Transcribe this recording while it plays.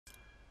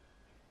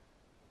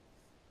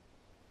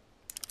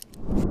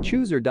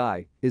Choose or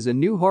Die is a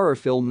new horror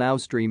film now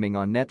streaming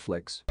on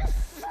Netflix.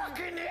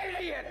 Fucking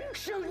idiot!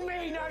 Shoot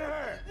me, not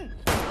her!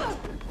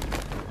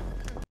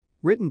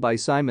 Written by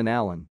Simon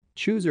Allen,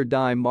 Choose or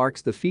Die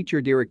marks the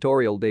feature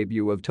directorial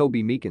debut of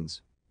Toby Meekins.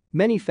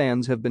 Many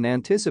fans have been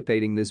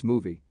anticipating this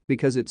movie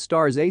because it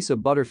stars Asa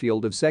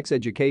Butterfield of Sex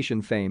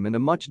Education fame in a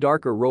much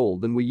darker role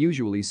than we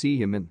usually see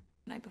him in.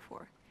 Night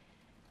before.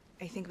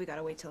 I think we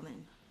gotta wait till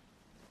then.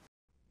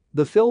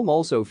 The film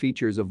also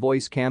features a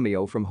voice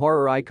cameo from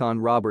horror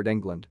icon Robert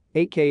Englund,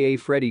 aka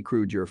Freddy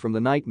Krueger from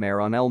the Nightmare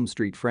on Elm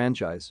Street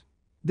franchise.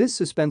 This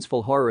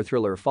suspenseful horror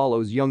thriller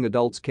follows young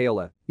adults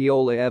Kayla,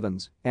 Iona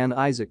Evans, and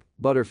Isaac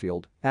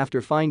Butterfield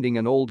after finding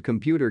an old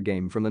computer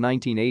game from the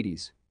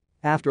 1980s.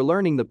 After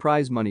learning the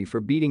prize money for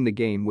beating the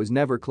game was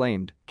never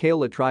claimed,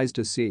 Kayla tries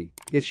to see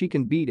if she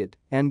can beat it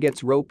and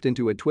gets roped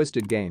into a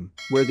twisted game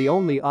where the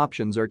only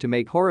options are to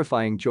make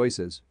horrifying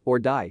choices or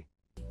die.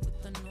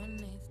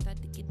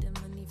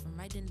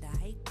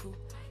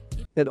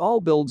 It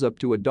all builds up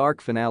to a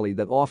dark finale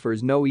that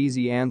offers no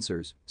easy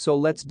answers, so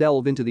let's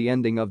delve into the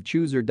ending of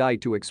Choose or Die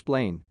to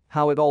explain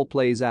how it all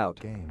plays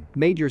out.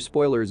 Major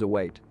spoilers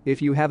await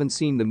if you haven't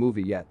seen the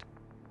movie yet.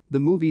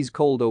 The movie's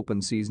cold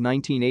open sees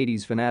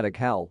 1980s fanatic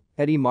Hal,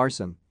 Eddie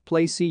Marsan,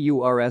 play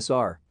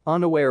CURSR,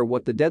 unaware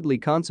what the deadly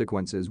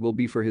consequences will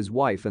be for his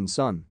wife and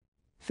son.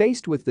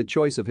 Faced with the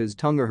choice of his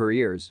tongue or her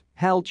ears,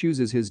 Hal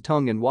chooses his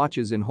tongue and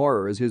watches in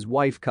horror as his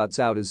wife cuts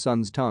out his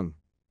son's tongue.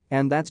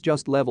 And that's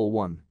just level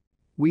 1.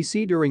 We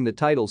see during the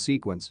title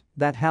sequence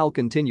that Hal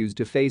continues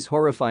to face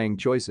horrifying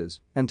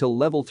choices until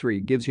level 3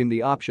 gives him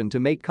the option to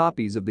make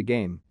copies of the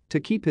game to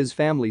keep his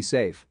family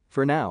safe,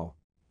 for now.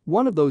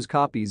 One of those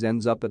copies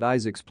ends up at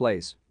Isaac's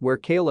place, where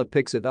Kayla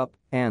picks it up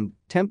and,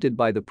 tempted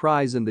by the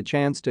prize and the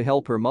chance to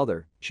help her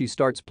mother, she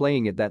starts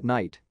playing it that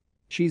night.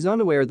 She's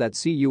unaware that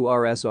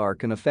CURSR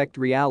can affect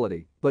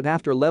reality, but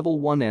after level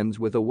 1 ends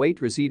with a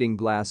weight receding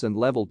glass and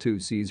level 2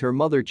 sees her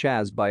mother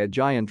chased by a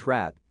giant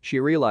rat, she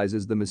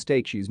realizes the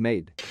mistake she's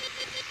made.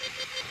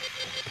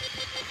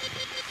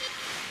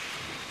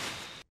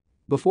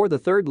 Before the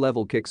third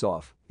level kicks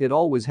off, it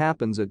always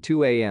happens at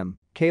 2 a.m.,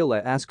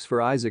 Kayla asks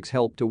for Isaac's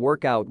help to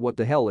work out what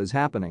the hell is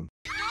happening.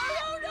 No! Shut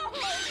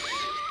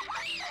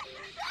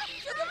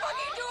the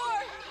fucking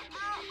door!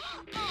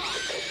 The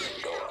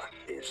door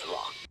is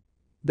locked.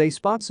 They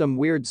spot some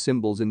weird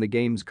symbols in the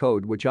game's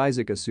code which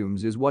Isaac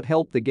assumes is what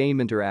helped the game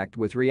interact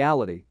with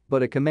reality,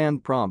 but a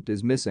command prompt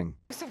is missing.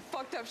 Some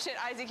fucked up shit,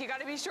 Isaac. You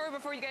gotta be sure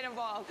before you get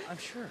involved. I'm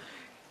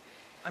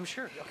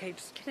sure. Okay,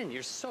 just get in.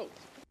 You're soaked.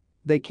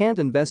 They can't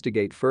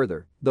investigate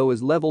further, though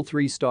as level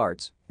 3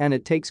 starts, and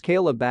it takes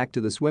Kayla back to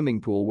the swimming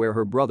pool where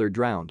her brother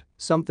drowned,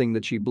 something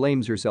that she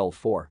blames herself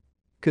for.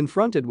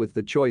 Confronted with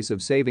the choice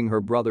of saving her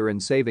brother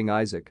and saving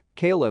Isaac,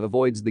 Kayla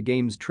avoids the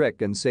game's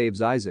trick and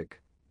saves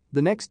Isaac.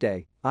 The next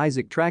day,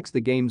 Isaac tracks the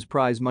game's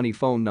prize money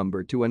phone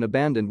number to an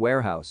abandoned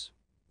warehouse.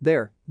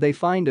 There, they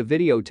find a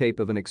videotape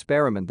of an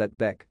experiment that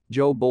Beck,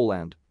 Joe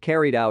Boland,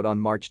 carried out on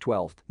March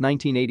 12,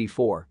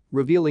 1984,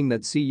 revealing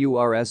that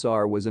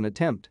CURSR was an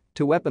attempt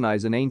to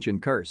weaponize an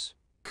ancient curse.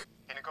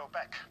 Inigo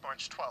Beck,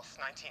 March 12,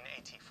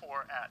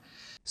 1984 at...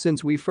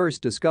 Since we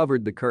first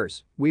discovered the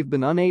curse, we've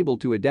been unable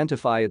to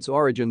identify its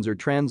origins or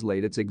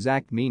translate its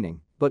exact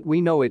meaning, but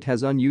we know it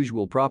has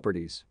unusual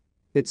properties.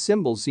 Its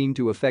symbols seem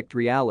to affect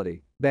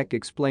reality, Beck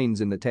explains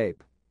in the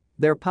tape.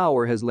 Their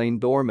power has lain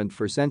dormant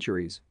for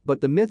centuries, but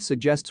the myth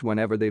suggests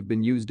whenever they've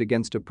been used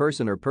against a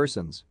person or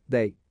persons,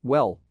 they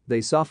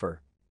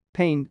suffer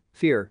pain,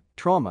 fear,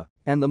 trauma,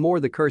 and the more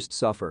the cursed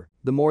suffer,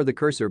 the more the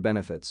cursor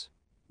benefits.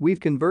 We've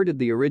converted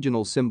the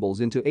original symbols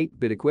into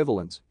 8-bit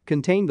equivalents,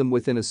 contained them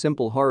within a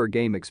simple horror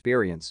game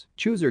experience.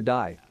 Choose or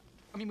Die.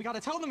 I mean, we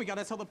gotta tell them. We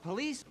gotta tell the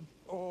police.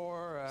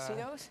 Or, See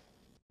those?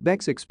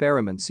 Beck's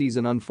experiment sees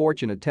an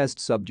unfortunate test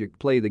subject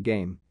play the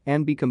game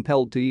and be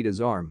compelled to eat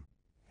his arm.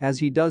 As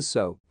he does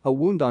so, a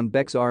wound on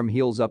Beck's arm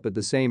heals up at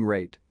the same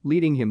rate,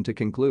 leading him to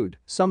conclude,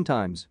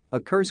 sometimes, a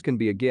curse can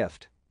be a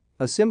gift.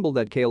 A symbol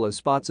that Kayla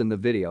spots in the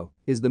video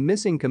is the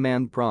missing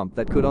command prompt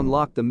that could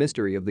unlock the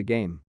mystery of the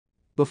game.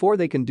 Before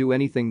they can do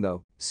anything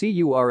though,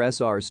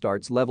 CURSR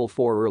starts level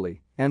 4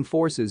 early and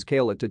forces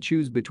Kayla to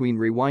choose between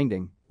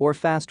rewinding or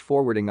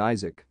fast-forwarding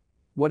Isaac.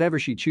 Whatever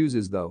she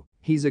chooses though,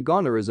 he's a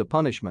goner as a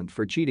punishment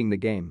for cheating the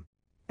game.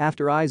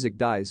 After Isaac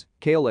dies,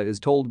 Kayla is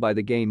told by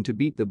the game to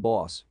beat the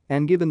boss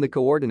and given the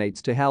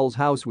coordinates to Hal's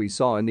house we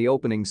saw in the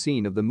opening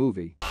scene of the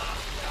movie.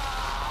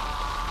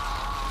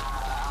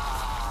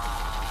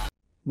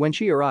 When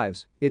she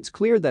arrives, it's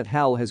clear that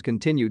Hal has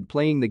continued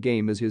playing the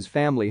game as his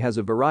family has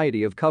a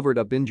variety of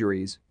covered-up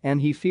injuries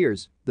and he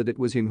fears that it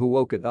was him who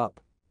woke it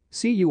up.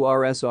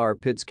 CURSR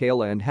pits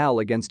Kayla and Hal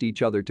against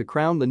each other to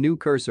crown the new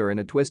cursor in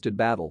a twisted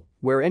battle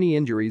where any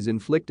injuries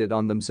inflicted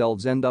on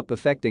themselves end up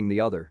affecting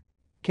the other.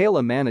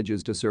 Kayla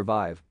manages to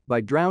survive by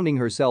drowning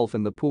herself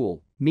in the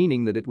pool,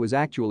 meaning that it was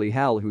actually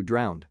Hal who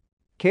drowned.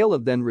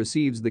 Kayla then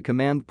receives the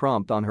command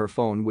prompt on her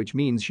phone which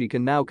means she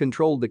can now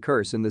control the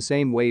curse in the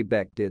same way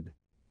Beck did.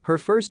 Her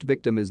first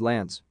victim is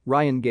Lance,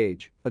 Ryan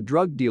Gage, a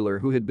drug dealer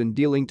who had been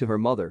dealing to her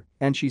mother,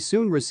 and she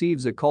soon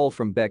receives a call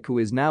from Beck, who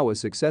is now a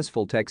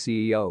successful tech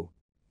CEO.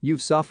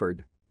 "You've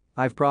suffered.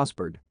 I've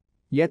prospered.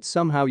 Yet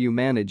somehow you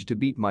managed to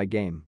beat my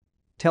game.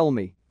 Tell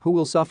me, who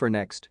will suffer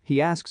next?" he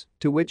asks,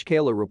 to which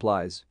Kayla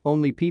replies,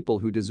 "Only people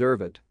who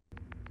deserve it."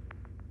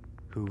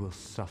 Who will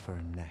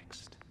suffer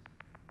next?